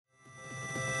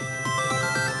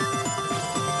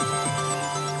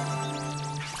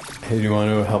Hey, do you want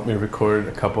to help me record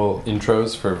a couple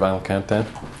intros for Vinyl Countdown?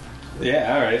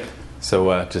 Yeah, alright.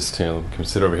 So, just, come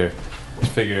sit over here. I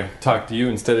figure talk to you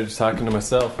instead of just talking to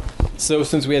myself. So,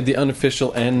 since we had the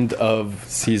unofficial end of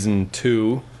season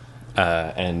 2,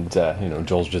 and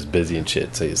Joel's just busy and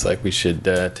shit, so he's like, we should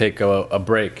take a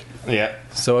break. Yeah.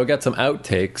 So, I got some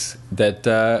outtakes that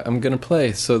I'm gonna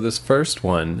play. So, this first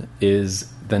one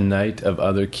is the night of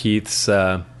other Keith's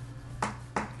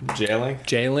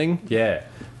jailing, yeah.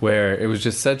 Where it was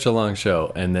just such a long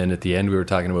show, and then at the end we were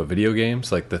talking about video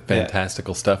games, like the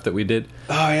fantastical stuff that we did.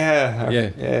 Oh yeah,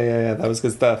 yeah. That was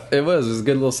good stuff. It was a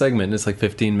good little segment. And it's like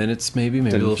 15 minutes, maybe a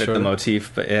little fit shorter. The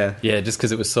motif, but yeah, just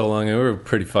because it was so long, and we were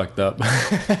pretty fucked up.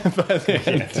 But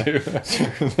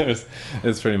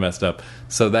it's pretty messed up.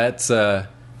 So that's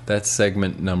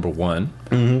segment number 1,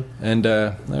 and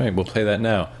all right, we'll play that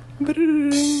now.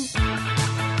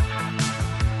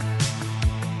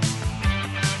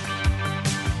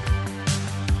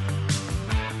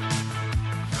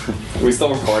 Are we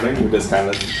still recording? We just kind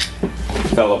of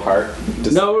fell apart.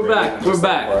 No, we're back. We're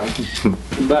back. We're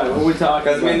back. What are we talking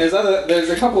about? I mean, there's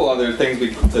a couple other things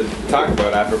to talk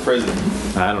about after prison.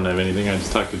 I don't have anything. I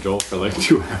just talked to Joel for like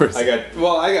 2 hours. I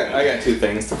got 2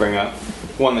 things to bring up.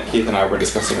 One that Keith and I were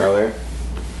discussing earlier.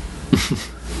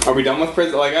 Are we done with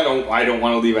prison? Like, I don't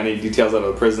want to leave any details out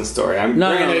of the prison story.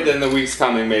 Granted, in the weeks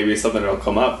coming, maybe something will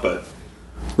come up, but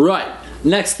right.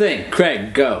 Next thing,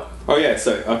 Craig, go. Oh yeah,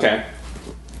 so okay.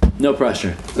 No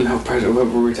pressure. No pressure. What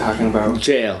were we talking about?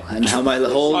 Jail and how my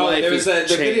whole life it was is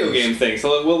the video game thing.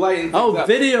 So we'll lighten things up.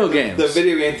 Video games. The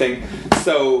video game thing.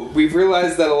 So we've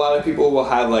realized that a lot of people will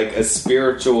have like a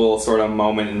spiritual sort of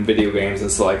moment in video games.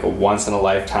 It's like a once in a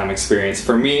lifetime experience.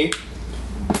 For me,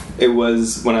 it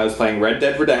was when I was playing Red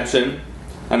Dead Redemption,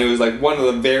 and it was like one of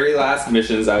the very last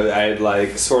missions I had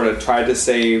like sort of tried to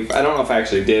save. I don't know if I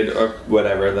actually did or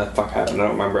whatever the fuck happened. I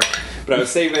don't remember. But I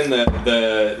was saving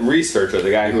the researcher,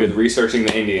 the guy who was researching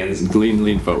the Indians.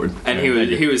 Lean forward. And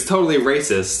he was totally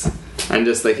racist. And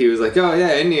just like, he was like, oh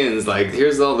yeah, Indians, like,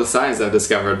 here's all the science I've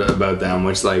discovered about them.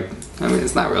 Which, like, I mean,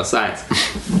 it's not real science.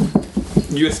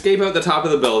 You escape out the top of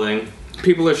the building.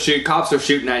 Cops are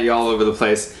shooting at you all over the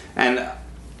place. And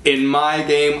in my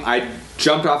game, I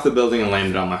jumped off the building and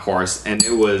landed on my horse. And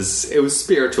it was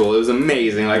spiritual. It was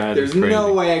amazing. Like, there's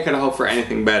no way I could have hoped for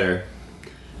anything better.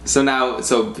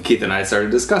 So Keith and I started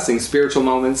discussing spiritual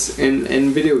moments in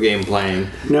video game playing.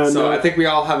 I think we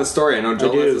all have a story. I know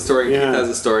Joel has a story, Keith has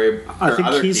a story. I think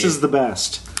Keith's is the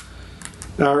best.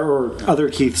 Or other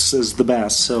Keith's is the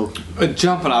best, so...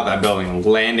 Jumping off that building and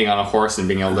landing on a horse and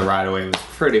being able to ride away was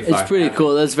pretty fun. It's pretty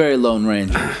cool. That's very Lone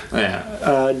Ranger.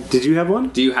 Yeah. Did you have one?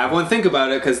 Do you have one? Think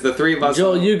about it, because the 3 of us...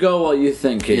 Joel, you go while you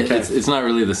think. It's not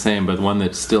really the same, but one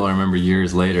that still I remember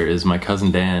years later is my cousin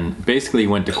Dan. Basically, he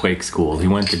went to Quake school. He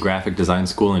went to graphic design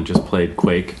school and just played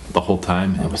Quake the whole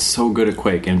time. And was so good at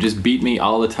Quake and just beat me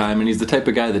all the time. And he's the type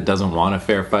of guy that doesn't want a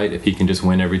fair fight. If he can just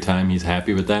win every time, he's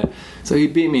happy with that. So he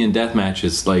beat me in death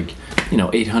matches like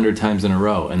 800 times in a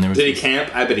row. And there was Did he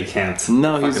camp? I bet he camped.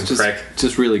 No, he was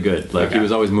just really good. Like, he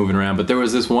was always moving around. But there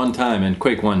was this one time, and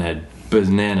Quake 1 had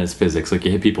bananas physics. Like,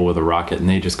 you hit people with a rocket and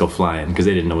they just go flying because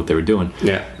they didn't know what they were doing.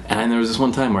 Yeah. And there was this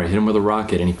one time where I hit him with a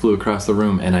rocket and he flew across the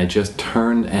room, and I just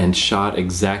turned and shot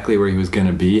exactly where he was going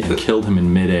to be and killed him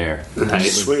in midair.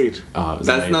 Nice. Sweet.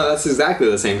 That's exactly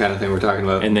the same kind of thing we're talking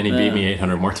about. And then he beat me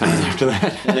 800 more times after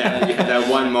that. Yeah, you had that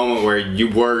one moment where you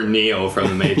were Neo from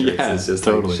the Matrix. Yeah, it's just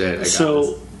totally. Like, shit, I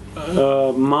got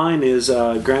this. Mine is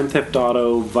Grand Theft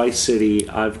Auto Vice City.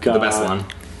 I've got... The best one.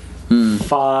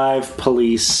 5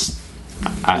 police...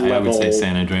 I would say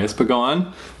San Andreas, but go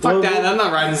on. Fuck that, I'm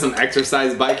not riding some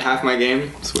exercise bike half my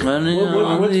game. What's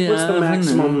the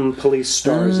maximum police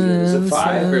stars? Is it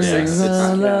 5 or 6?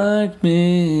 Like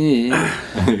me.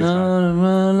 Okay,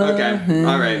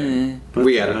 alright.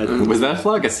 We got it. Was that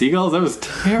flock of seagulls? That was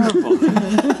terrible.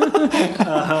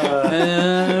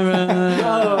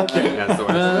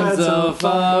 That's so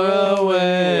far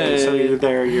away. So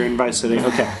you're in Vice City.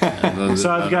 Okay.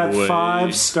 So I've got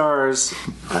 5 stars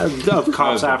of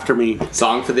cops after me.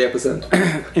 Song for the episode.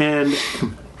 And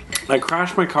I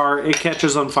crash my car, it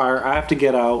catches on fire, I have to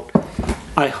get out.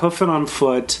 I hoof it on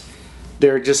foot.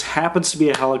 There just happens to be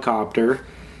a helicopter,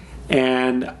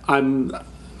 and I'm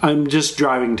just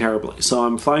driving terribly. So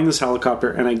I'm flying this helicopter,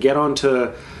 and I get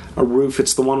onto a roof.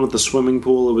 It's the one with the swimming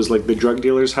pool. It was like the drug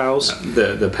dealer's house.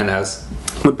 The penthouse.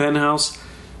 The penthouse.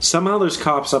 Somehow there's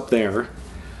cops up there.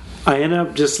 I end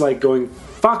up just like going,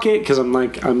 fuck it, because I'm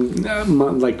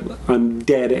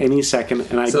dead any second.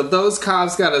 And So those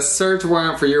cops got a search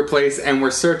warrant for your place and were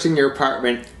searching your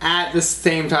apartment at the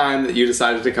same time that you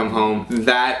decided to come home.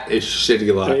 That is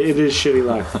shitty luck. It is shitty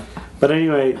luck. But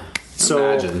anyway, So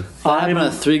Imagine. What happened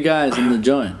to 3 guys in the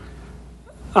joint?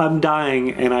 I'm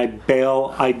dying, and I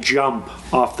bail. I jump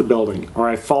off the building, or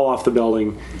I fall off the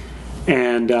building,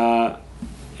 and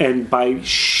by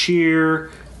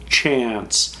sheer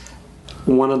chance,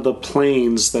 one of the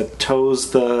planes that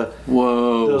tows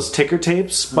Whoa. those ticker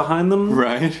tapes behind them.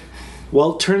 Right?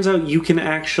 Well, it turns out you can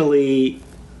actually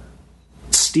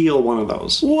steal one of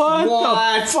those. What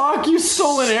the fuck? You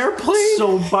stole an airplane?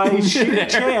 So by sheer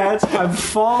chance, I'm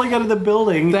falling out of the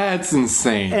building, That's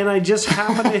insane. and I just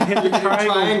happen to hit the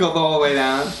triangle. Triangle the whole way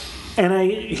down. And I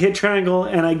hit triangle,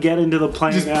 and I get into the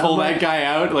plane. Just and pull I'm that guy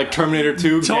out like Terminator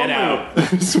 2, Totally. get out.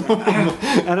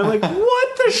 And I'm like,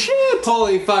 what the shit?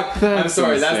 Holy fuck. I'm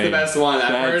sorry, that's the insane. best one. I've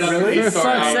heard That's- of Really? these For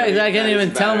fuck's stories. sake, I can't even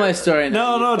That's tell better. my story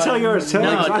now. No, tell yours. Tell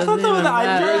No, yours. it I thought doesn't that was even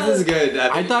matter. Yours is good.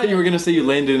 I thought you were going to say you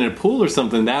landed in a pool or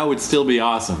something. That would still be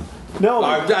awesome. No.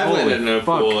 I've landed in a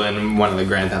fuck. pool in one of the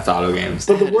Grand Theft Auto games.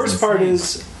 But the worst part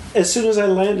is, as soon as I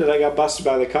landed, I got busted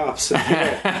by the cops.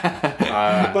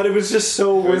 But it was just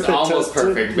so It worth was it. almost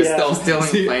perfect, but still stealing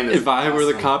See, a plane is if I were the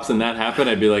awesome. cops and that happened,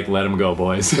 I'd be like, let him go,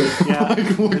 boys. Yeah.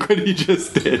 Like, look what he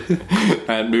just did.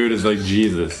 That dude is like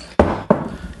Jesus.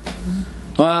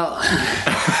 Well,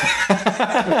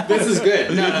 This is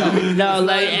good. no,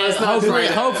 like, let's not try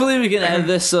that. hopefully we can edit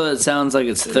this so it sounds like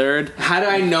it's third. Had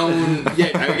I known, yeah,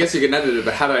 I guess you can edit it,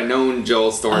 but had I known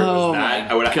Joel's story Oh was that,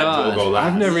 my I would have had God. Joel go last.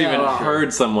 I've never Yeah. even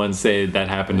heard someone say that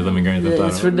happened to them in Grand Theft Auto.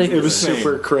 It's It ridiculous. was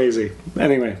super crazy.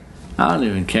 Anyway. I don't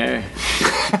even care.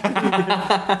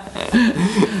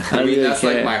 I mean, that's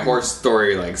like my horse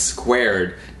story, like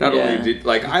squared. Not Yeah. only did,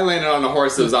 like, I landed on a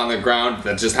horse that was on the ground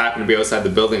that just happened to be outside the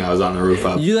building I was on the roof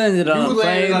of. You landed on a You landed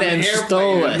plane on an and airplane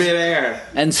stole in it. midair.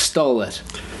 And stole it.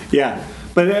 Yeah.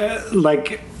 But,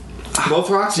 like, Both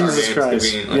Rockstar Jesus games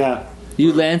Christ. could be, like, Yeah.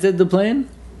 You landed the plane?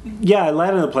 Yeah, I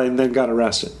landed on the plane, then got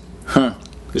arrested.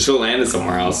 You should have landed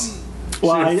somewhere else.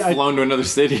 Well, Should've I flown to another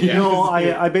city. no,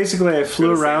 I basically I flew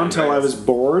Could've around till I sandbags. was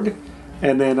bored,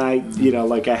 and then I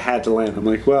had to land. I'm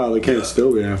like, well, they can't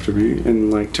still be after me,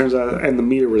 and like turns out, and the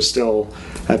meter was still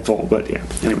at fault. But yeah,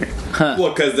 anyway,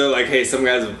 Well, because they're like, hey, some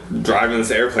guy's driving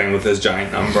this airplane with this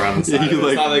giant number on the side. You, It's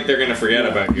like- not like they're gonna forget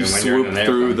about you You when you're in swoop an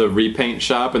through airplane. the repaint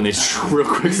shop and they real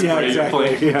quick spray Yeah, your exactly,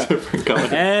 plane yeah. different color.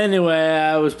 Anyway,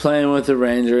 I was playing with the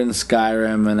ranger in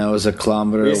Skyrim, and I was a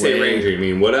kilometer When you away. say ranger, you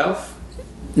mean wood elf?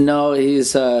 No,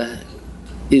 he's a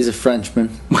Frenchman.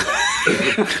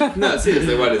 No,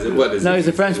 seriously, what is it? What is it? No, he's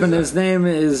a Frenchman. His name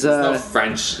is There's no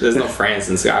French. There's no France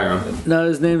in Skyrim. no,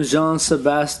 his name's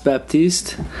Jean-Sébastien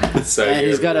Baptiste, So and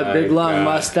he's you're got a big like, long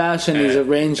mustache, and he's a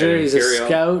ranger. an He's a Imperial?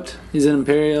 scout. He's an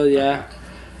Imperial, yeah,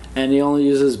 and he only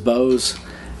uses bows.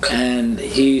 And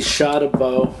he shot a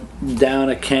bow down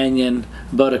a canyon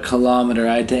about a kilometer.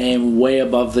 I had to aim way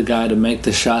above the guy to make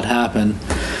the shot happen.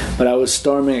 But I was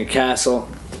storming a castle.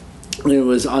 It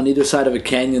was on either side of a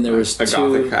canyon. There was A two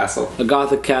Gothic castle. a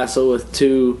Gothic castle with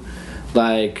two,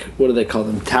 like, what do they call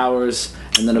them? Towers,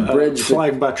 and then a bridge.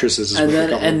 flying buttresses, is and what then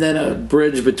they call them. and then a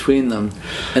bridge between them.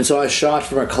 And so I shot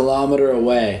from a kilometer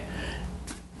away,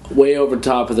 way over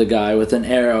top of the guy with an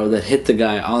arrow that hit the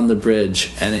guy on the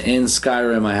bridge. And in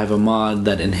Skyrim, I have a mod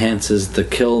that enhances the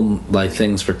kill like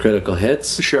things for critical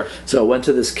hits. Sure. So it went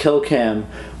to this kill cam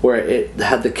where it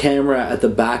had the camera at the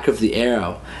back of the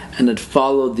arrow, and it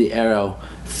followed the arrow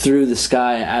through the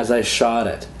sky as I shot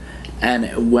it. And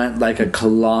it went like a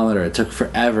kilometer. It took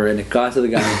forever, and it got to the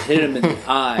guy and hit him in the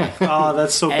eye. Oh,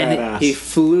 that's so And badass. he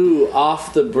flew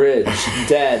off the bridge,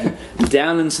 dead,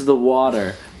 down into the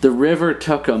water. The river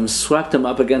took him, swept him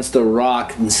up against a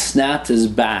rock, and snapped his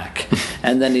back.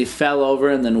 And then he fell over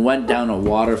and then went down a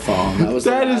waterfall. And that was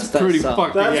That the is last I pretty saw.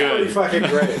 fucking That's good. pretty fucking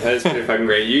great. That is pretty fucking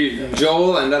great. You,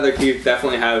 Joel, and other Keith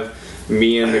definitely have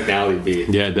me and McNally beat.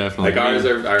 Yeah, definitely. Like ours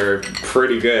are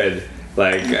pretty good.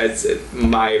 Like it's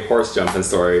my horse jumping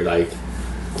story. Like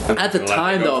I'm At the gonna let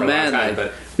time, that go though, for a long man, time, like,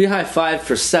 but we high-fived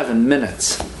for 7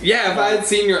 minutes. yeah, if I had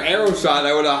seen your arrow shot,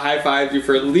 I would have high fived you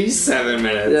for at least 7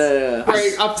 minutes. Yeah.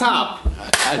 Right up top.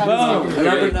 Boom!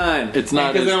 Number 9. It's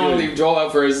not Because as I don't want to good. leave Joel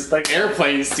out for his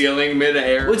airplane stealing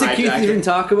mid-air. What did Keith hijacking. even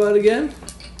talk about again?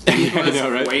 I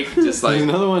know, right? Wait, just like There's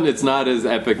another one. It's not as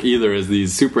epic either as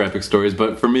these super epic stories,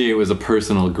 but for me, it was a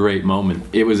personal great moment.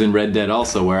 It was in Red Dead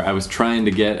also, where I was trying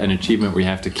to get an achievement where you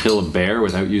have to kill a bear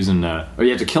without using, or you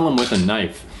have to kill him with a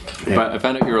knife. But I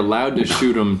found out you're allowed to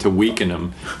shoot him to weaken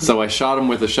him. So I shot him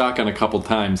with a shotgun a couple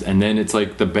times, and then it's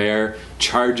like the bear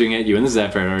charging at you. And this is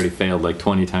after I'd already failed like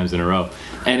 20 times in a row.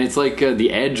 And it's like The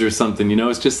Edge or something, you know?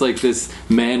 It's just like this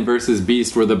man versus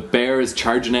beast where the bear is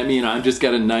charging at me, and I've just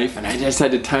got a knife, and I just had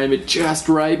to time it just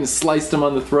right and sliced him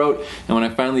on the throat. And when I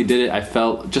finally did it, I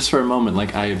felt, just for a moment,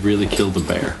 like I had really killed a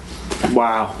bear.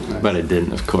 Wow. But I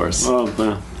didn't, of course. Oh,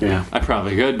 well, yeah. I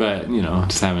probably could, but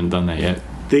just haven't done that yet.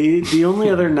 The only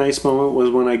other nice moment was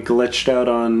when I glitched out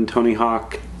on Tony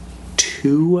Hawk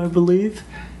 2, I believe,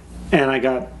 and I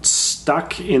got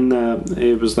stuck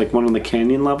it was like one of the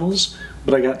canyon levels,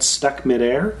 but I got stuck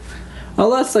midair.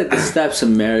 Oh, that's like the steps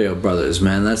in Mario Brothers,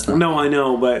 man. That's not. No, I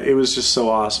know, but it was just so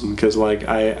awesome because like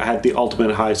I had the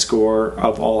ultimate high score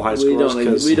of all high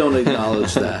scores. We don't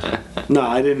acknowledge that. No,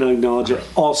 I didn't acknowledge it.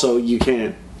 Also, you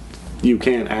can't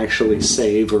actually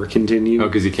save or continue. Oh,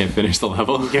 because you can't finish the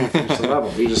level? You can't finish the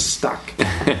level. You're just stuck.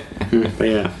 But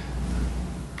yeah.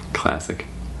 Classic.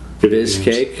 Biz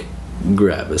cake,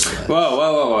 grab a slice.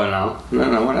 Whoa, no,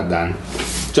 we're not done.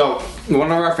 So,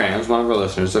 one of our fans, one of our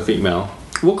listeners, a female,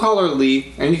 we'll call her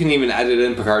Lee, and you can even edit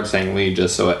in Picard saying Lee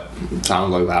just so it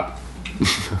sounds like that.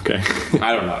 Okay.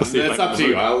 I don't know. It's up to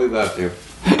you. I'll leave that to you.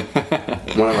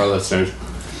 One of our listeners.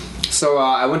 So,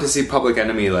 I went to see Public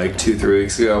Enemy like 2-3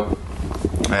 weeks ago,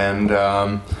 and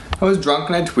I was drunk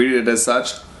and I tweeted it as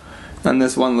such, and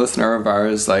this one listener of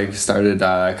ours like started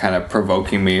kind of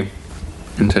provoking me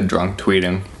into drunk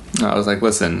tweeting. I was like,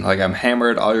 listen, like I'm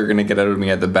hammered, all you're gonna get out of me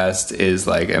at the best is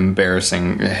like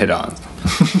embarrassing hit-ons.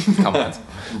 Come on.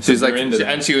 She's like,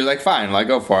 and she was like, fine, like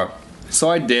go for it. So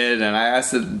I did, and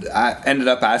I ended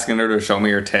up asking her to show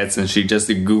me her tits, and she just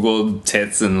Googled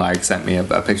tits and like sent me a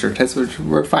picture of tits, which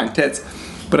were fine tits.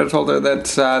 But I told her that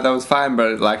that was fine,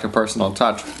 but it lacked a personal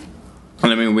touch.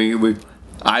 And I mean,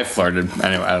 I flirted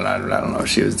anyway. I don't know what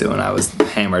she was doing. I was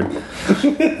hammered.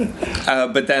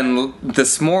 But then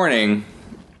this morning,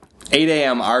 8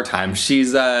 a.m. our time.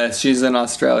 She's in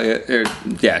Australia.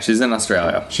 She's in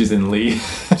Australia. She's in Lee.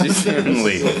 She's in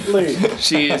Lee.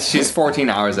 She's 14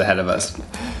 hours ahead of us.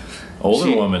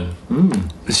 Older woman.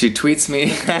 She tweets me.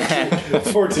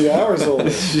 14 hours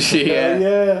old.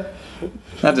 Yeah.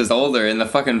 Not just older, in the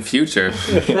fucking future.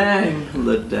 Bang,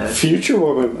 the dead. Future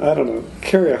woman. I don't know.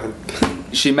 Carry on.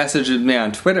 She messaged me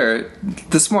on Twitter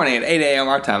this morning at 8 a.m.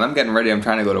 our time. I'm getting ready. I'm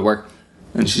trying to go to work.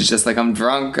 And she's just like, I'm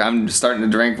drunk. I'm starting to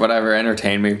drink. Whatever.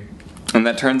 Entertain me. And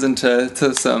that turns into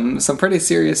some pretty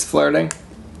serious flirting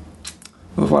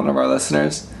with one of our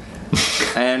listeners.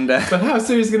 And But how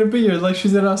serious is it gonna be? You're like,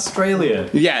 she's in Australia.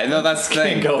 yeah, no, that's the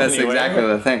thing. That's anywhere. exactly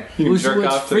the thing. You Which jerk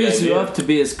off to the frees you idea. up to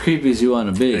be as creepy as you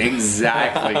want to be.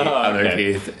 Exactly, other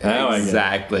Okay. Keith. Now I get it.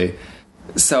 Exactly.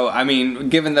 So, I mean,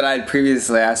 given that I had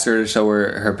previously asked her to show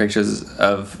her pictures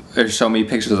or show me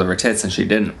pictures of her tits, and she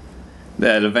didn't,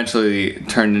 that eventually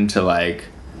turned into like,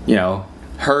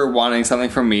 her wanting something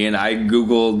from me, and I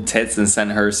Googled tits and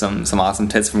sent her some awesome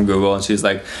tits from Google, and she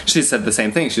said the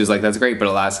same thing. She was like, that's great, but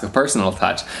it'll ask a personal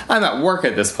touch. I'm at work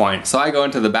at this point, so I go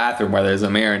into the bathroom where there's a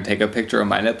mirror and take a picture of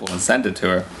my nipple and send it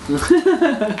to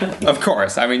her. Of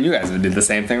course. I mean, you guys would do the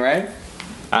same thing, right?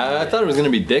 I thought it was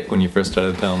gonna be dick when you first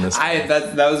started telling this.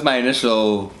 That was my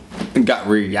initial gut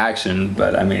reaction,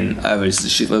 but I mean,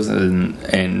 she lives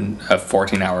in a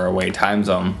 14-hour away time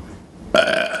zone.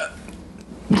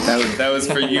 That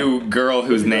was for you, girl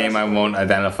whose name I won't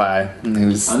identify.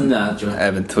 I'm not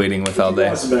I've been tweeting with all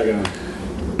day.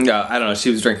 Yeah, I don't know.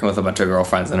 She was drinking with a bunch of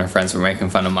girlfriends, and her friends were making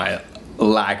fun of my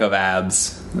lack of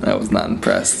abs. I was not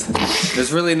impressed.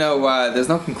 There's really there's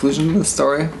no conclusion to the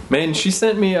story. Man, she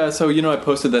sent me. I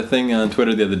posted that thing on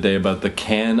Twitter the other day about the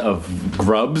can of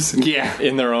grubs. Yeah.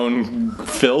 In their own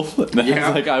filth. And I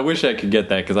was like, I wish I could get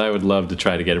that because I would love to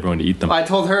try to get everyone to eat them. I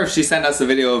told her if she sent us a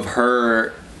video of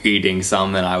her eating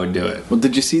some, then I would do it. Well,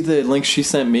 did you see the link she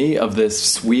sent me of this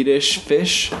Swedish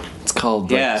fish? It's called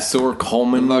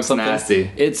Surkolmen. It looks or something. nasty.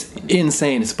 It's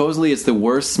insane. Supposedly, it's the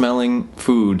worst smelling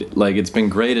food. Like, it's been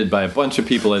graded by a bunch of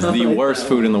people as the worst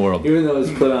food in the world. Even though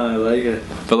it's put on, I like it.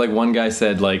 But like one guy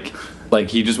said, like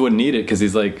he just wouldn't eat it because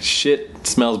he's like, shit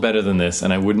smells better than this,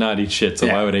 and I would not eat shit, so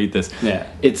why would I eat this? Yeah.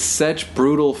 It's such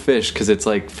brutal fish because it's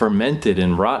like fermented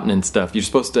and rotten and stuff. You're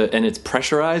supposed to, and it's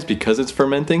pressurized because it's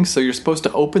fermenting, so you're supposed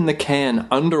to open the can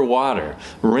underwater,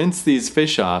 rinse these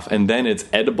fish off, and then it's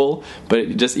edible.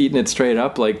 But just eating it straight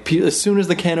up, like as soon as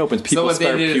the can opens, people So what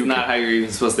start they did puking. is not how you're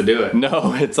even supposed to do it.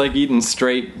 No, it's like eating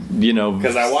straight,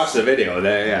 Because I watched the video.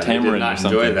 They did Tamarind not or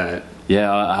something. enjoy that.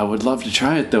 Yeah, I would love to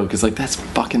try it though, because like that's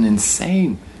fucking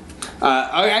insane.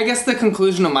 I guess the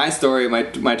conclusion of my story,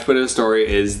 my Twitter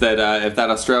story, is that if that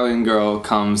Australian girl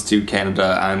comes to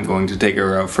Canada, I'm going to take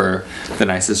her out for the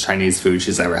nicest Chinese food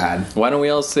she's ever had. Why don't we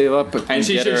all save up And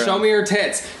she should show me her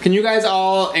tits. Can you guys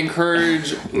all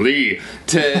encourage Lee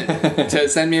to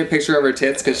send me a picture of her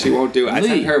tits? Because she won't do it. I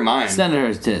sent her mine. Send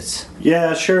her tits.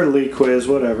 Yeah, sure, Lee quiz,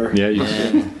 whatever. Yeah, you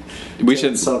should.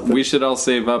 We should all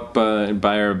save up and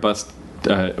buy our bus ticket.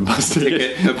 The bus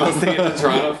ticket to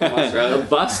Toronto from Australia.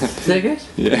 Bus ticket?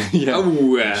 Yeah.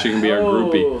 Oh, She can be our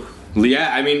groupie.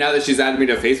 Yeah, I mean, now that she's added me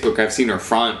to Facebook, I've seen her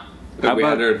front. How We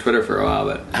had about- her on Twitter for a while,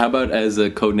 but How about as a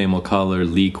codename, we'll call her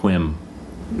Lee Quim.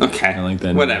 okay. I like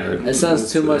that. Whatever. It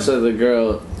sounds too much like the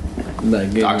girl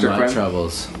that gave Dr. me my Quinn?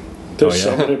 troubles. There's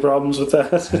Oh, yeah? so many problems with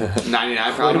that.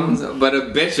 99 problems, but a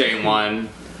bitch ain't one.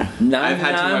 99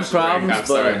 had too much to drink, problems, I'm but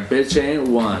sorry. a bitch ain't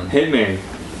one. Hit me.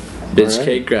 Bitch Alright.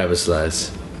 cake grab a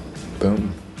slice.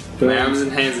 Boom. My arms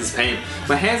and hands is pain.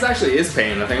 My hands actually is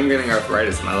pain. I think I'm getting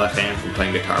arthritis in my left hand from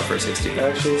playing guitar for 16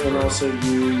 years. Actually, and also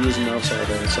you use a mouse all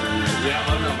day, so Yeah,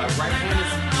 oh no, my right hand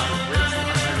is my wrist.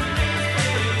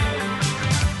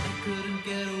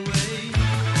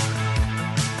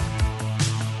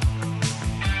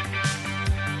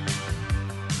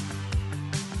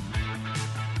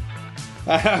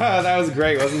 That was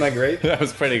great. Wasn't that great? That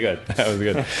was pretty good. That was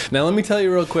good. Now let me tell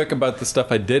you real quick about the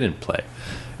stuff I didn't play.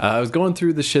 I was going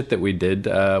through the shit that we did.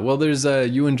 Well, there's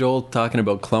you and Joel talking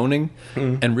about cloning,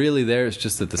 and really there it's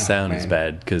just that the sound is man.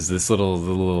 bad because the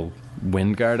little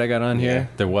wind guard I got on here, Yeah.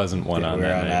 there wasn't one on we were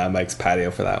that on night. Mike's patio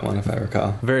for that one, if I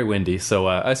recall. Very windy, so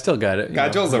I still got it.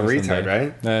 God, Joel's a every retard, Sunday.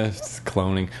 right? It's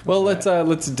cloning. Well, let's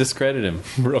discredit him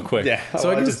real quick. Yeah, so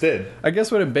I just did. I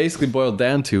guess what it basically boiled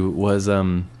down to was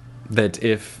that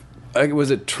if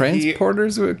was it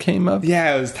transporters that came up?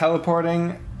 Yeah, it was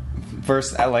teleporting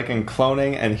versus like in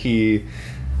cloning, and he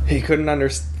couldn't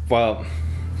understand. Well,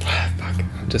 fuck,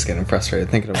 I'm just getting frustrated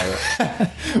thinking about it.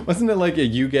 Wasn't it like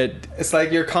you get It's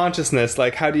like your consciousness.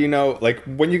 Like, how do you know? Like,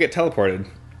 when you get teleported,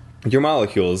 your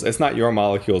molecules. It's not your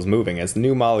molecules moving. It's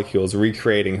new molecules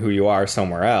recreating who you are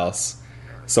somewhere else.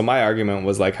 So my argument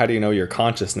was like, how do you know your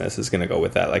consciousness is going to go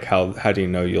with that? Like, how do you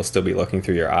know you'll still be looking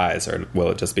through your eyes, or will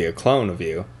it just be a clone of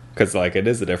you? Because like it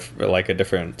is a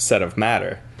different set of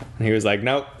matter. And he was like,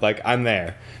 nope, like I'm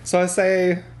there. So I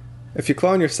say, if you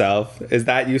clone yourself, is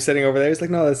that you sitting over there? He's like,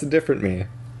 no, that's a different me.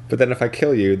 But then if I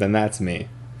kill you, then that's me.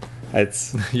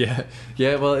 It's yeah.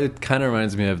 Well, it kind of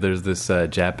reminds me of there's this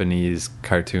Japanese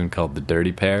cartoon called The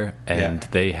Dirty Pair, and Yeah.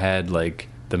 they had like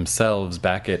themselves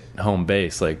back at home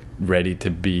base, like ready to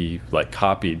be like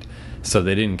copied, so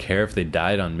they didn't care if they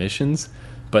died on missions.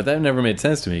 But that never made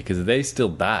sense to me because they still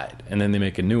died, and then they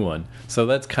make a new one. So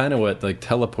that's kind of what like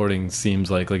teleporting seems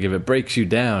like. Like if it breaks you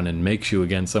down and makes you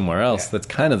again somewhere else, Yeah. that's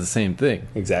kind of the same thing.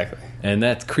 exactly. And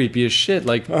that's creepy as shit.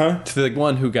 Like, Uh-huh. to the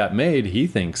one who got made, he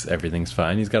thinks everything's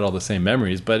fine. He's got all the same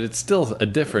memories, but it's still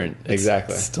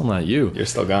Exactly. It's still not you. You're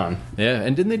still gone. Yeah,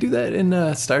 and didn't they do that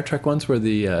in Star Trek once where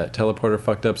the teleporter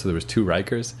fucked up so there was two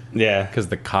Rikers? Yeah. Because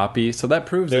the copy... So that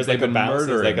proves There's that like they've a been bounce. There's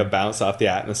murdering. like a bounce off the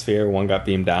atmosphere. One got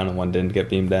beamed down and one didn't get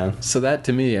beamed down. So that,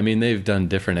 to me, I mean, they've done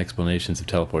different explanations of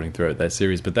teleporting throughout that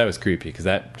series, but that was creepy because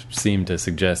that seemed to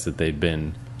suggest that they'd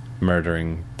been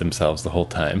murdering themselves the whole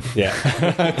time. Yeah.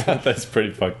 I thought that's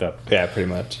pretty fucked up. Yeah, pretty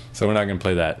much. So we're not going to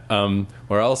play that.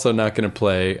 We're also not going to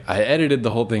play... I edited the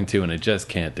whole thing too, and I just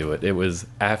can't do it. It was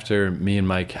after me and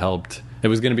Mike helped... It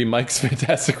was going to be Mike's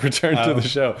fantastic return to the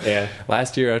show. yeah.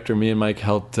 Last year, after me and Mike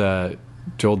helped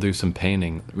Joel do some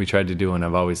painting, we tried to do, and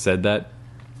I've always said that,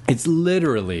 it's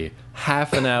literally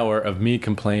half an hour of me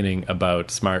complaining about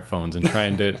smartphones and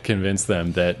trying to convince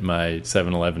them that my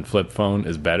 7-Eleven flip phone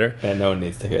is better. And no one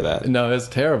needs to hear that. No, it's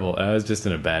terrible. I was just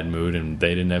in a bad mood, and they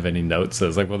didn't have any notes. So I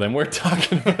was like, well, then we're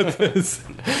talking about this.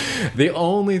 The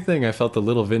only thing I felt a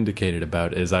little vindicated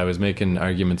about is I was making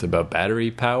arguments about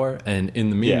battery power, and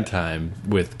in the Yeah. meantime,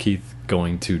 with Keith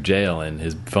going to jail and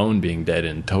his phone being dead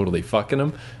and totally fucking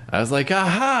him, I was like,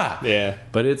 aha! Yeah.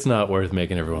 But it's not worth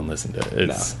making everyone listen to it.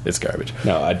 It's garbage.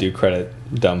 No, I do credit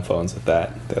dumb phones with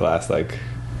that. They last like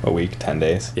a week, 10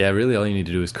 days. Yeah, really all you need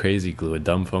to do is crazy glue a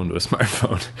dumb phone to a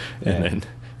smartphone. And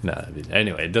Yeah. then,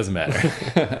 anyway, it doesn't matter.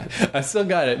 I still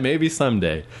got it, maybe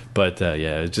someday. But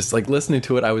yeah, it's just like listening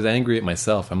to it, I was angry at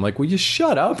myself. I'm like, will you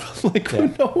shut up? Like,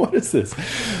 no, what is this?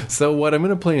 So what I'm going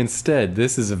to play instead,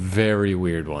 this is a very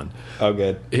weird one, Oh,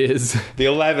 good. is... The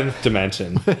 11th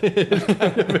dimension.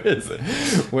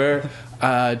 where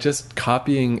just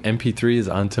copying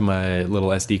MP3s onto my little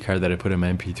SD card that I put in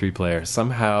my MP3 player,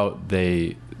 somehow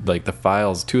they, like the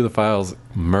files, two of the files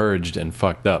merged and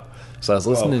fucked up. So I was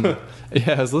listening,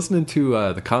 I was listening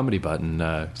to the Comedy Button,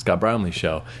 Scott Brownlee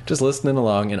show, just listening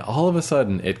along, and all of a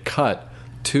sudden it cut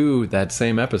to that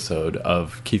same episode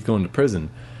of Keith going to prison,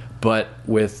 but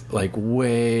with like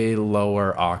way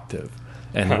lower octave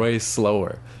and way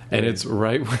slower. And it's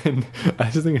right when I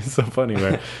just think it's so funny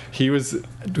where he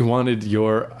wanted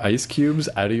your ice cubes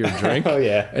out of your drink. Oh,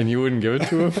 yeah. And you wouldn't give it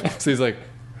to him. So he's like,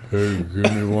 "Hey,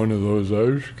 give me one of those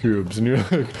ice cubes." And you're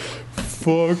like,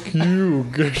 Fuck you.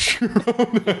 Get your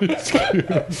own ice cube.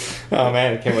 Oh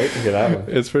man, I can't wait to hear that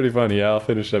one. It's pretty funny. Yeah, I'll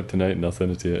finish up tonight and I'll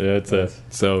send it to you. Yeah,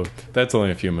 so that's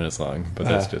only a few minutes long, but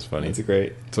that's just funny. It's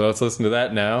great. So let's listen to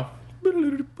that now.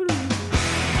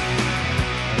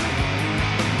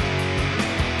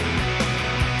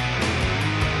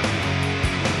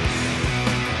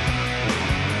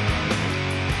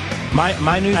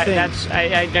 My new thing.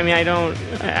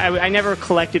 I never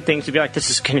collected things to be like, this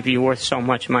is going to be worth so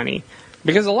much money.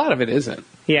 Because a lot of it isn't.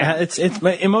 Yeah.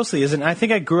 It mostly isn't. I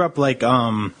think I grew up like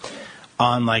on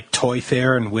like Toy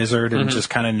Fair and Wizard and just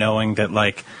kind of knowing that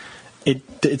like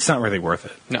it's not really worth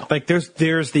it. No. Like it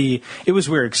was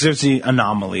weird because there's the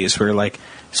anomalies where like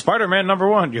Spider-Man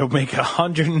 #1, you'll make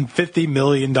 $150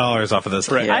 million off of this.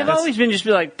 Right. I've always been just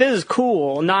be like, this is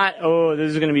cool, not, oh,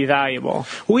 this is going to be valuable.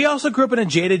 We also grew up in a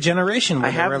jaded generation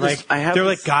where they're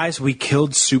like, guys, we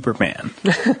killed Superman.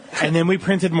 And then we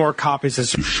printed more copies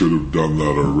of You should have done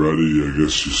that already. I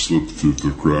guess you slipped through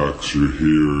the cracks. You're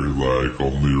here, like,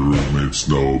 only your roommates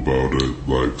know about it.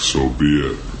 Like, so be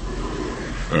it.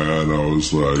 And I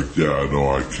was like, yeah,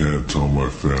 no, I can't tell my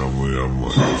family. I'm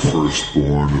like the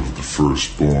firstborn of the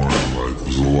firstborn. Like,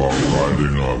 there's a lot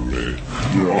riding on me.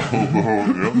 Yeah, although, on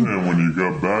the other hand, when you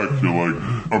got back, you're like,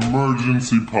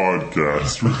 emergency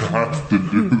podcast. We have to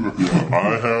do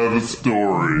I have a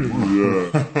story.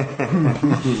 Yeah.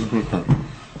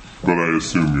 But I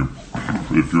assume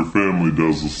if your family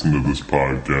does listen to this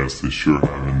podcast, they sure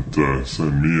haven't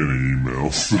sent me any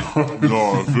emails.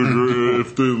 No, I figure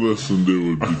if they listened, it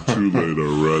would be too late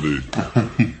already.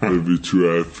 It'd be too.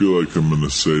 I feel like I'm in a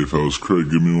safe house. Craig,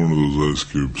 give me one of those ice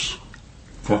cubes.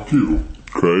 Fuck you,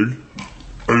 Craig.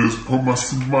 I just put I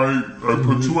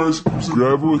put 2 ice cubes.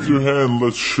 Grab it with your hand.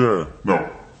 Let's share.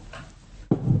 No.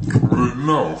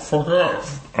 No, fuck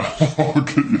off. I'll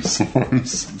get you some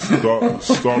ice.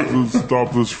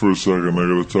 Stop this for a second. I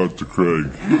gotta talk to Craig.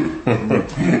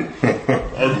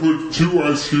 I put 2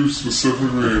 ice cubes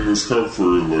specifically in this cup for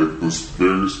like this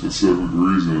very specific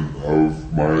reason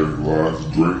of my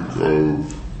last drink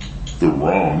of the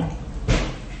rum.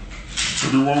 I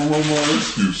do want one more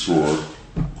ice cube, Sora.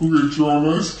 Go get your own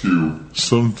ice cube.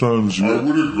 Sometimes I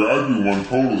would have grabbed you one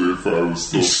totally if I was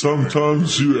still.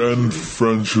 Sometimes you end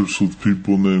friendships with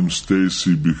people named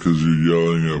Stacy because you're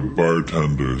yelling at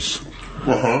bartenders.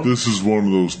 Uh-huh. This is one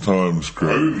of those times,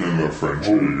 Craig. I didn't end that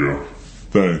friendship. There you go.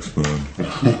 Thanks, man.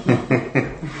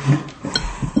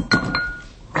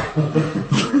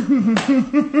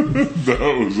 That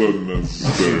was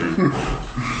unnecessary.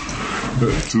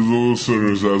 To the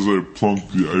listeners, as I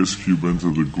plunked the ice cube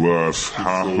into the glass,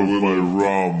 half of my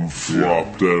rum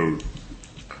flopped out.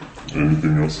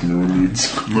 Anything else anyone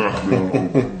needs? No.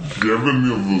 Do you have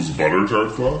any of those butter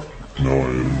tarts left? No,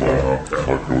 I didn't. Okay.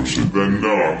 Fuck, I wish then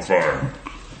no, I'm fine.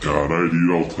 God, I'd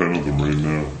eat all 10 of them right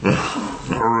now.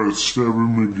 Alright, Stabby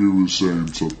McGee was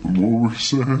saying something. What were you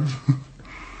saying?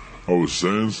 I was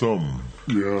saying something.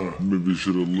 Yeah. Maybe you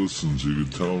should have listened so you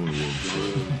could tell me what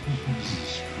I'm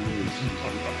saying.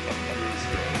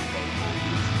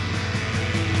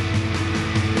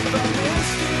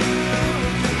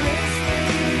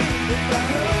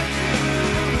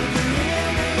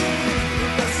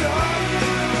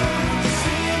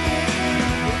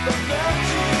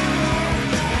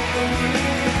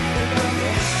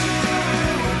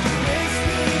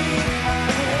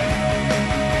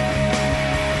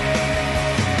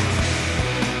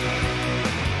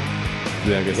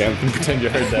 Yeah, I guess you can pretend you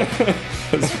heard that.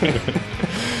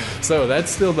 So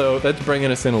that's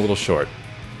bringing us in a little short.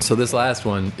 So this last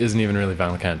one isn't even really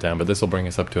Final Countdown, but this will bring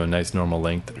us up to a nice normal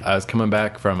length. I was coming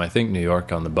back from, I think, New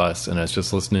York on the bus, and I was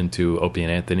just listening to Opie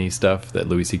and Anthony stuff that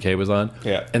Louis C.K. was on.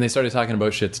 Yeah. And they started talking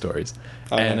about shit stories.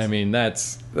 Oh, and nice. I mean,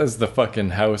 that's the fucking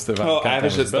house that Final Countdown I have a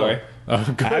shit story.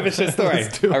 Oh, I have a shit story.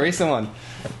 A recent one.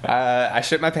 I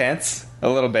shit my pants a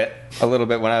little bit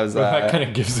when I was... that kind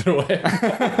of gives it away.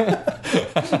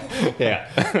 Yeah.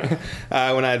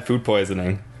 When I had food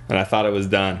poisoning. And I thought it was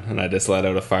done, and I just let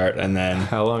out a fart, and then...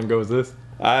 How long ago was this?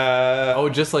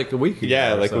 Just like a week ago.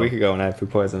 Yeah, like a week ago when I had food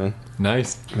poisoning.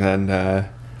 Nice. And, I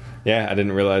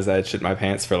didn't realize I had shit my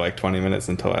pants for like 20 minutes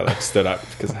until I stood up,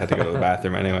 because I had to go to the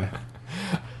bathroom anyway.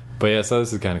 But yeah, so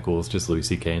this is kind of cool. It's just Louis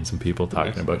C.K. and some people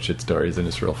talking about shit stories, and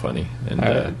it's real funny. And,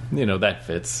 that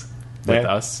fits with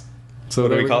us. So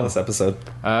what do we call this episode?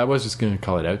 I was just going to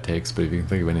call it Outtakes, but if you can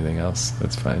think of anything else,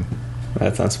 that's fine.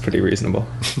 That sounds pretty reasonable.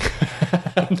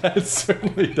 That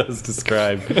certainly does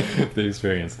describe the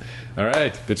experience. All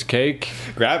right, bitch cake.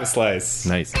 Grab a slice.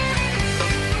 Nice.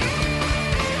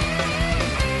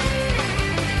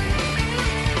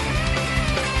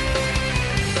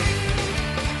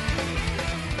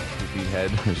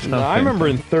 bed. Or something. No, I remember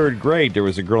in 3rd grade there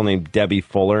was a girl named Debbie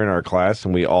Fuller in our class,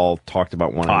 and we all talked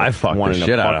about wanting. I fucked the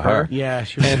shit out of her. Yeah,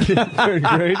 she was. And in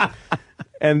 3rd grade.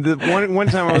 And one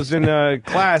time I was in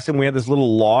class, and we had this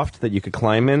little loft that you could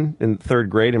climb in 3rd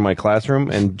grade in my classroom,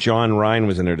 and John Ryan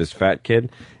was in there, this fat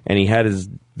kid, and he had his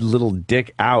little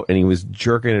dick out, and he was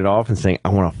jerking it off and saying, "I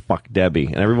want to fuck Debbie,"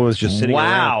 and everyone was just sitting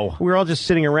around. We were all just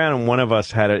sitting around, and one of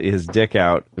us had his dick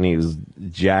out, and he was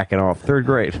jacking off. 3rd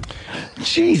grade.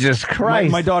 Jesus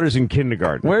Christ! My daughter's in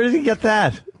kindergarten. Where did he get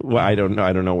that? Well, I don't know.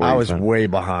 I don't know where. I was way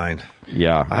behind.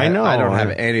 Yeah, I know. I don't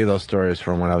have any of those stories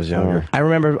from when I was younger. I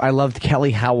remember I loved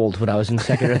Kelly Howell when I was in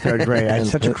 2nd or 3rd grade. I had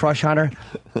such a crush on her,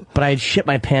 but I had shit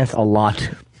my pants a lot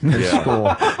in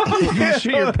school. You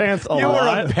shit your pants a lot? You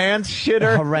were a pants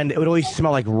shitter? Horrendous. It would always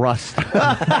smell like rust. And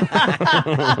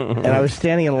I was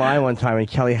standing in line one time, and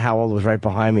Kelly Howell was right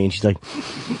behind me, and she's like,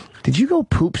 "Did you go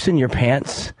poops in your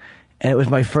pants?" And it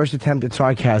was my first attempt at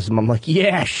sarcasm. I'm like,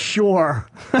 "Yeah, sure."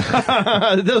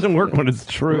 It doesn't work when it's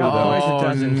true. No, though. of course it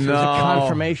doesn't. It was a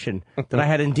confirmation that I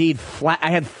had indeed flat. I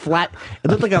had flat.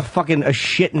 It looked like a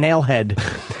shit nail head.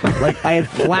 Like I had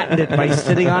flattened it by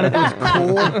sitting on it. It was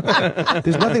cool.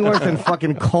 There's nothing worse than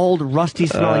fucking cold, rusty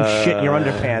smelling shit in your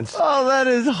underpants. Oh, that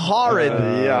is horrid.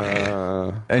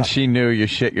 Yeah. And she knew you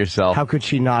shit yourself. How could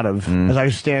she not have? As I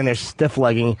was standing there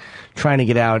stiff-legging, trying to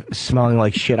get out, smelling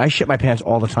like shit. I shit my pants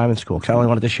all the time in school because I only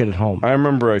wanted to shit at home. I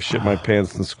remember I shit my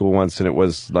pants in school once, and it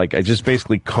was like I just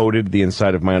basically coated the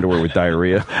inside of my underwear with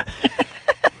diarrhea.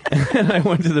 And I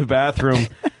went to the bathroom,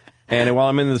 and while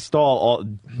I'm in the stall,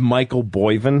 Michael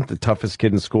Boyven, the toughest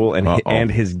kid in school,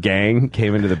 and his gang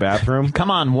came into the bathroom.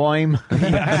 Come on, Woim. Yeah,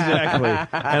 exactly.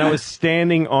 And I was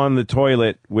standing on the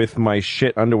toilet with my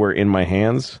shit underwear in my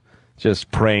hands, just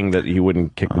praying that he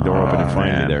wouldn't kick the door open and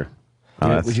find me there.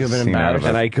 Would you have been embarrassed?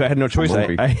 And I had no choice.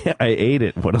 I ate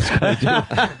it. What else could I do?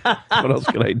 What else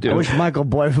could I do? I wish Michael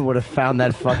Boyven would have found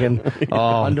that fucking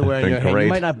underwear in your hand. You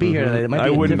might not be here today. It might be I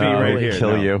wouldn't be right here.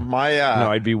 Kill you. No,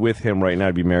 I'd be with him right now.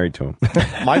 I'd be married to him.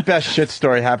 My best shit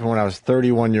story happened when I was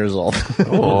 31 years old.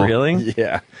 Oh, really?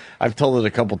 Yeah. I've told it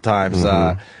a couple times.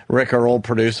 Rick, our old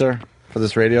producer for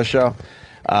this radio show,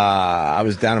 I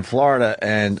was down in Florida,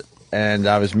 and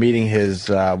I was meeting his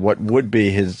what would be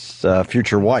his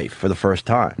future wife for the first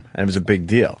time, and it was a big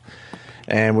deal.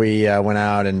 And we went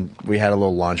out and we had a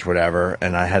little lunch, whatever.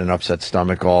 And I had an upset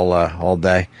stomach all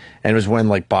day. And it was when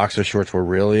like boxer shorts were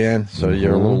really in, so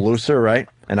you're a little looser, right?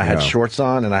 And I had shorts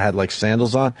on, and I had like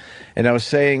sandals on, and I was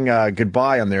saying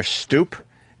goodbye on their stoop,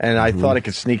 and I thought I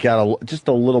could sneak out just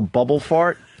a little bubble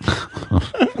fart.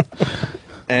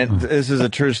 And this is a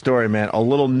true story, man. A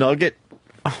litlittle nugget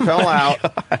fell out,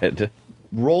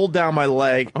 rolled down my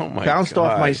leg, bounced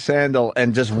off my sandal,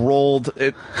 and just rolled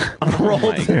to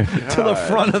the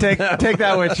front of Take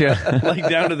that with you. Like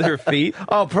down to their feet?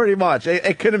 Oh, pretty much.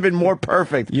 It couldn't have been more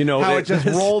perfect. You know, how it just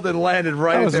rolled and landed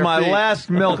right That at was their my feet. last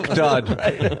milk dud.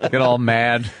 Get all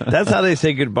mad. That's how they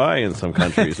say goodbye in some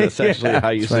countries. That's actually how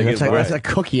you say goodbye. That's a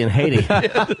cookie in Haiti.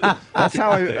 That's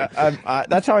how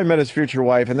I met his future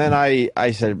wife, and then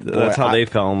I said, That's how they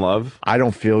fell in love. I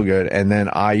don't feel good, and then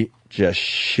I just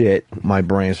shit my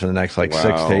brains for the next 6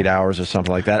 to 8 hours or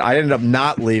something like that. I ended up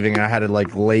not leaving, and I had to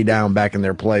lay down back in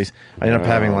their place. I ended up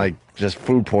having just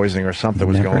food poisoning or something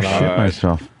was going on. Shit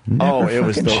myself. It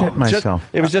was shit myself.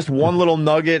 It was just one little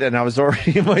nugget, and I was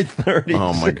already in my 30s.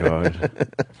 Oh my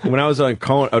god! When I was on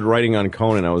writing on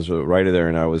Conan, I was a writer there,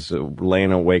 and I was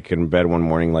laying awake in bed one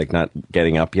morning, not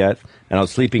getting up yet, and I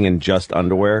was sleeping in just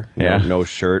underwear, no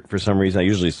shirt for some reason. I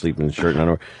usually sleep in shirt and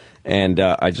underwear, and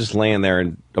I just laying there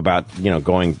and about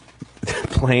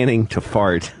planning to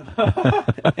fart.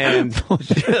 and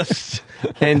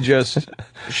just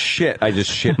shit. I just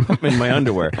shit in my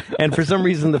underwear. And for some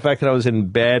reason, the fact that I was in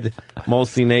bed,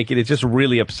 mostly naked, it just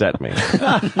really upset me.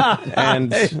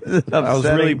 And I was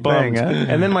really bummed.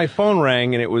 And then my phone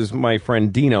rang, and it was my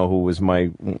friend Dino, who was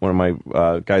one of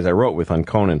my guys I wrote with on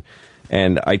Conan.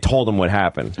 And I told him what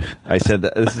happened. I said,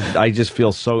 I just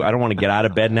feel so, I don't want to get out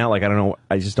of bed now. I don't know,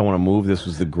 I just don't want to move. This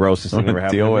was the grossest thing that ever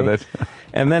happened to me. Deal with it.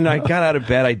 And then I got out of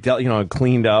bed, I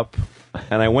cleaned up,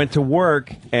 and I went to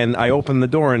work, and I opened the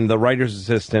door, and the writer's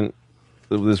assistant,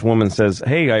 this woman says,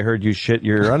 "Hey, I heard you shit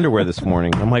your underwear this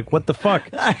morning." I'm like, "What the fuck?"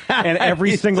 And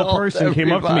every single person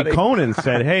came up to me. Conan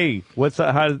said, "Hey, what's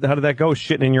that? How did that go?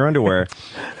 Shitting in your underwear?"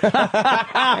 and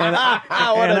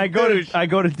I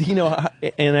go to Dino,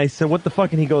 and I said, "What the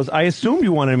fuck?" And he goes, "I assumed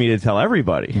you wanted me to tell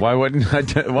everybody." Why wouldn't you?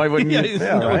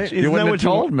 Right? You wouldn't have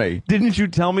told me. Didn't you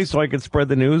tell me so I could spread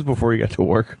the news before you got to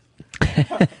work?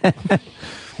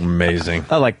 Amazing.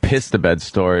 I like piss to bed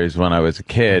stories when I was a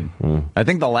kid. I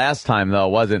think the last time though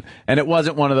wasn't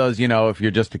one of those, if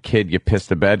you're just a kid you piss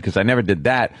to bed, because I never did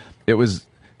that. It was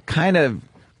kind of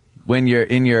when you're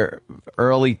in your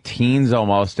early teens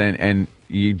almost, and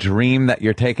you dream that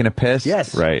you're taking a piss.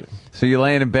 Yes. Right. So you're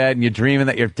laying in bed and you're dreaming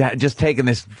that you're just taking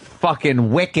this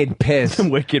fucking wicked piss.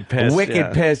 Wicked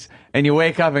piss, and you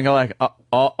wake up and go like,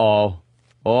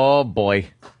 oh boy,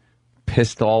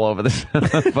 pissed all over the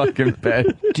fucking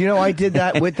bed. Do you know I did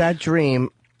that with that dream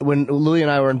when Louie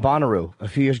and I were in Bonnaroo a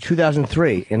few years,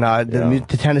 2003, in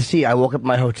to Tennessee. I woke up in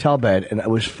my hotel bed and I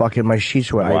was fucking, my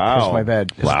sheets were. I pissed my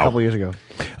bed. This was a couple years ago.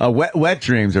 Wet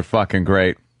dreams are fucking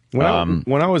great.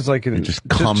 When I was like, you just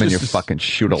come and you fucking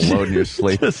shoot a load in your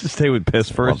sleep. Just to stay with piss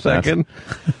for a second.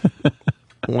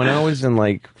 When I was in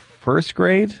like first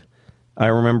grade, I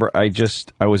remember I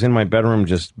was in my bedroom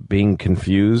just being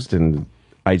confused, and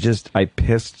I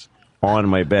pissed on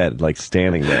my bed, like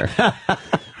standing there.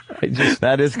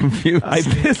 That is confusing. I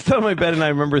pissed on my bed, and I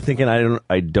remember thinking,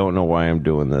 I don't know why I'm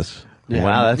doing this. Yeah.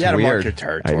 Wow, that's you weird. Mark your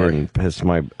territory.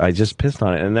 I just pissed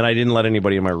on it, and then I didn't let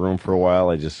anybody in my room for a while.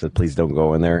 I just said, please don't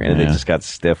go in there, and they just got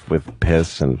stiff with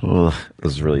piss, and it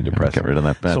was really depressing. Get rid of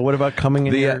that bed. So what about coming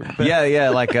in your bed? Yeah,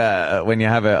 like when you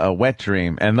have a wet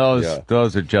dream, and those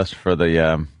are just for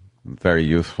the very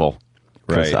youthful.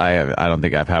 Right. I don't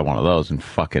think I've had one of those in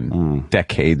fucking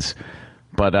decades,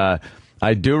 but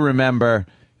I do remember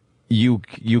you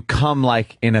come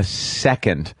like in a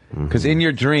second, because in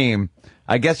your dream,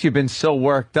 I guess you've been so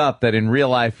worked up that in real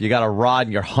life you got a rod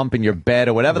and you're humping your bed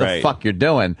or whatever the fuck you're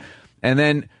doing. And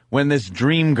then when this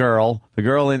dream girl, the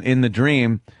girl in the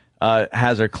dream,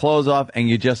 has her clothes off, and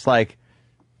you just like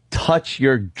touch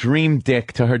your dream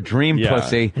dick to her dream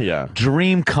pussy. Yeah.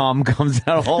 Dream cum comes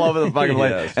out all over the fucking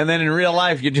place. Yes. And then in real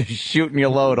life, you're just shooting your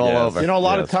load all over. You know, a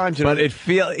lot of times, but it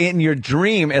in your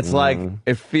dream, it's like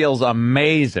it feels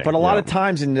amazing. But a lot of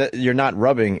times, you're not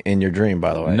rubbing in your dream.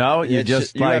 By the way, no, you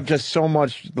have just so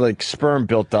much like sperm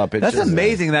built up. That's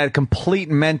amazing. That complete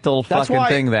mental fucking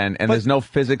thing. Then, and there's no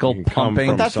physical pumping.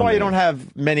 But that's why you don't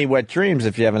have many wet dreams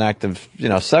if you have an active,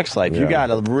 sex life. You got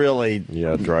to really,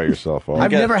 dry yourself off.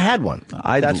 I've never had one.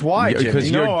 That's why, because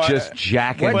you're just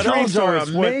jacking. Wet dreams are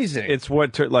amazing. It's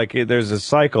what there's a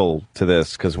cycle to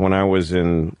this, because when I was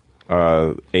in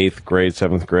 8th grade,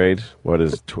 7th grade,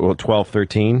 12,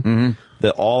 13,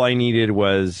 that all I needed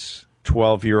was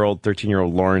 12-year-old,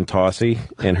 13-year-old Lauren Tossi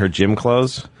in her gym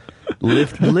clothes,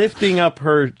 lifting up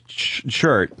her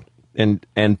shirt and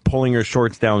pulling her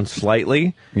shorts down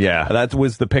slightly. Yeah, that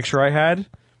was the picture I had.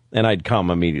 And I'd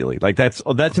come immediately. Like that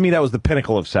to me, that was the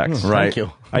pinnacle of sex. Right. Thank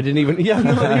you. I didn't even. Yeah.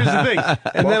 No, here's the thing.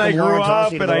 And then I grew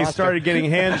up, and I started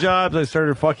getting hand jobs. I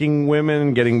started fucking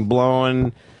women, getting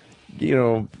blown.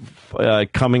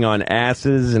 Coming on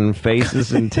asses and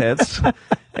faces and tits.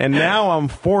 And now I'm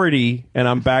 40, and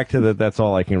I'm back to that. That's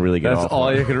all I can really get. That's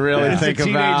all you can really think about.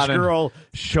 about. A teenage girl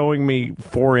showing me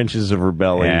 4 inches of her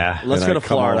belly. Yeah. Let's go to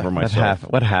Florida. Over myself.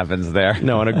 What happens there?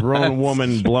 No, and a grown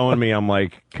woman blowing me. I'm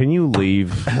like, can you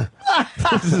leave?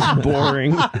 This is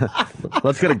boring.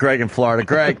 Let's go to Greg in Florida.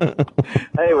 Greg.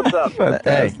 Hey, what's up?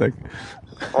 Fantastic.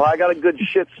 Well, I got a good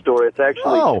shit story. It's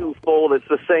actually twofold. It's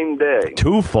the same day.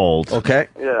 Twofold? Okay.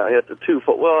 Yeah, it's a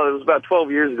twofold. Well, it was about 12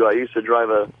 years ago. I used to drive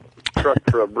a truck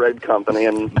for a bread company,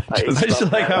 and I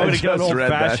just like how it got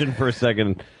old-fashioned for a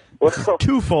second.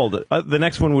 Twofold. The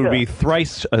next one would be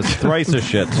thrice a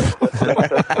shit.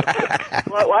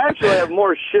 Well, I actually have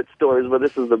more shit stories, but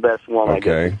this is the best one, I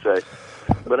guess you'd say.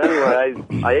 But anyway,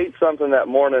 I ate something that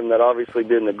morning that obviously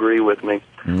didn't agree with me.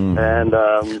 And,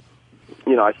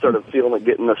 I started feeling it,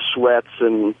 getting the sweats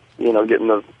and, getting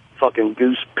the fucking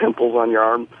goose pimples on your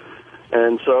arm.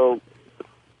 And so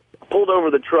I pulled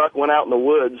over the truck, went out in the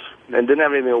woods, and didn't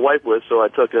have anything to wipe with, so I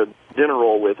took a dinner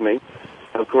roll with me.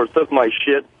 And, of course, took my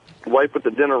shit, wiped with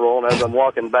the dinner roll, and as I'm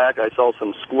walking back, I saw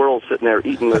some squirrels sitting there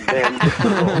eating the damn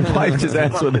dinner roll. Wiped his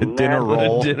ass with a dinner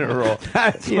roll.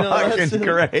 That's fucking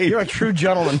great. You're a true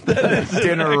gentleman.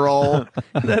 Dinner roll.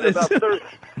 That is about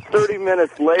 30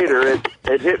 minutes later,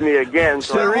 it hit me again.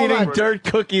 So they're eating dirt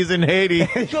cookies in Haiti.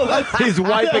 He's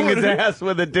wiping his ass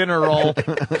with a dinner roll.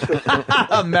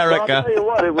 America. Well, I'll tell you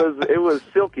what, it was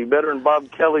silky, better than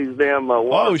Bob Kelly's damn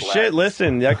water shit! flask.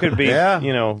 Listen, that could be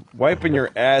wiping your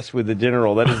ass with the dinner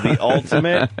roll. That is the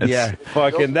ultimate.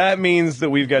 Fucking. That means that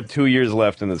we've got 2 years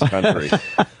left in this country.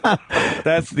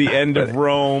 That's the end of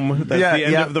Rome. That's the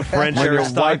end of the French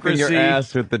aristocracy. Wiping your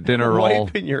ass with the dinner roll.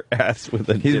 Wiping your ass with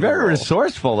the dinner He's very roll.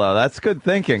 resourceful, though. That's good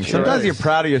thinking. Sometimes you're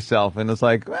proud of yourself, and it's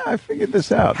like, I figured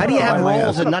this out. How do you have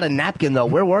rolls and not a napkin, though?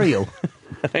 Where were you?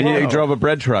 You drove a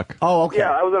bread truck. Oh, okay.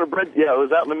 Yeah, I was in a bread. Yeah, it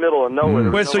was out in the middle of nowhere.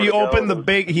 There was Wait, so nowhere you to go. opened the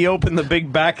big? He opened the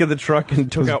big back of the truck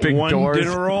and took Those out big one doors.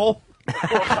 dinner roll.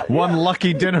 One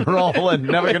lucky dinner roll and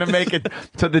never going to make it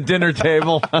to the dinner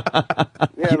table. Yeah,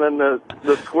 and then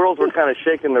the squirrels were kind of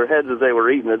shaking their heads as they were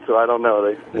eating it, so I don't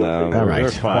know. No, All right.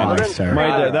 they're fine. Fine, sir.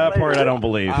 That part I don't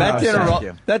believe.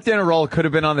 That dinner roll could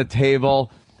have been on the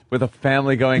table with a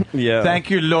family going, thank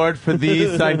you, Lord, for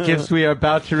these gifts we are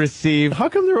about to receive. How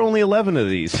come there are only 11 of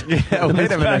these? Yeah, wait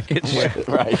a minute.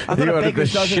 Right. You go to the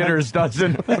Shitter's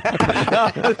Dozen.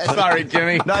 Sorry,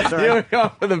 Jimmy. That's all right. You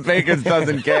go for the Baker's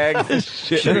Dozen gag.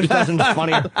 Shitter's Dozen's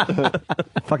funny.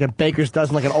 Fucking Baker's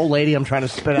Dozen like an old lady I'm trying to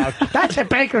spit out. That's a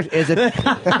Baker's, is it?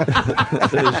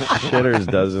 Shitter's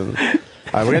Dozen.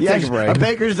 All right, we're going to take a break. A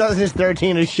Baker's Dozen is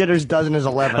 13, a Shitter's Dozen is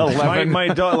 11. My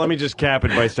dog. Let me just cap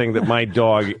it by saying that my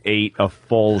dog ate a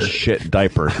full shit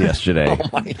diaper yesterday. Oh,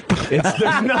 my God. There's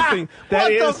nothing. That What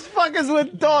the is fuck is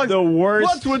with dogs? the worst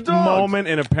What's with dogs? moment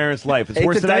in a parent's life. It's Ate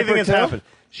worse the than anything diaper that's too? happened.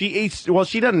 She ate. Well,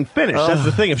 she doesn't finish. That's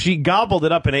the thing. If she gobbled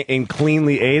it up and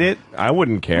cleanly ate it, I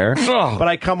wouldn't care. But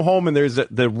I come home and there's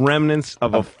the remnants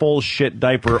of a full shit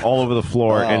diaper all over the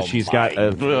floor, and she's got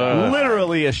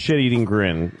literally a shit-eating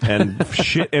grin and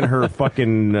shit in her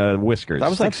fucking whiskers. That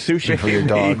was like sushi for your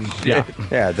dog. Yeah.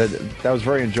 Yeah, that was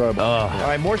very enjoyable. All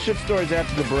right, more shit stories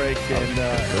after the break. And we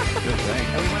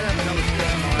might have another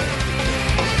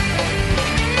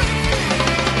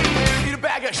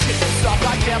Bag of shit and stuff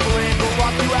I can't believe will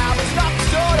walk you out. It's not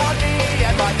stood on me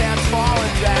and my pants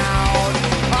falling down.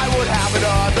 I would have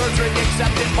another drink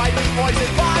except it might be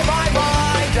poisoned by my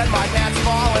mind and my pants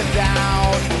falling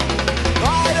down.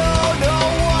 I don't know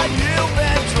what you've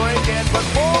been drinking, but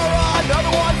pour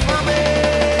another one for me.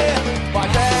 My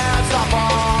pants are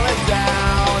falling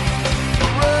down. The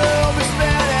room is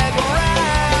spinning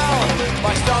around.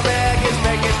 My stomach is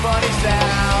making funny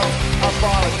sounds. I'm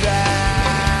falling down.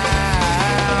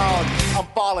 I'm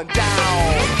falling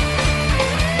down.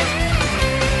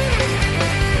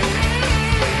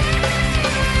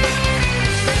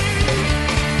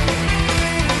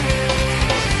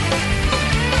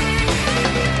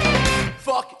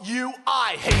 Fuck you,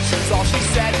 I hate you's all she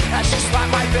said as she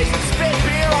slapped my face and spit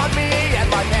beer on me and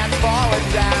my pants falling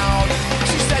down.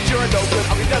 She said you're a no good,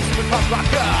 ugly, desperate punk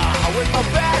rocker with a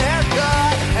bad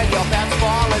haircut and your pants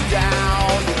falling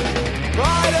down.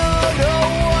 I don't know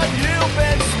what you've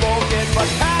been smoking, but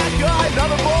pack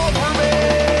another bowl for me.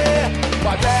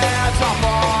 My pants are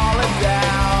falling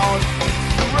down.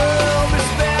 The room is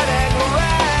spinning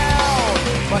around.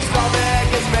 My stomach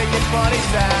is making funny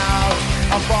sounds.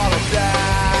 I'm falling down.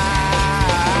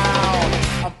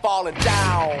 I'm falling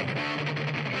down.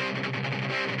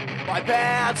 My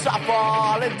pants are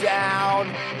falling down.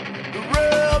 The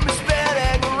room is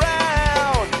spinning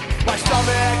around. My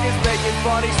stomach is making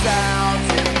funny sounds.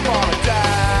 Falling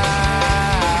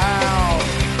down.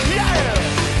 Yeah!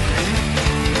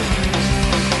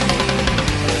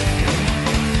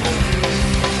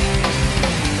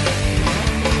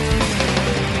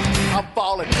 I'm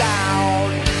falling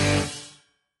down.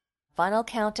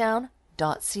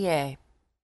 FinalCountdown.ca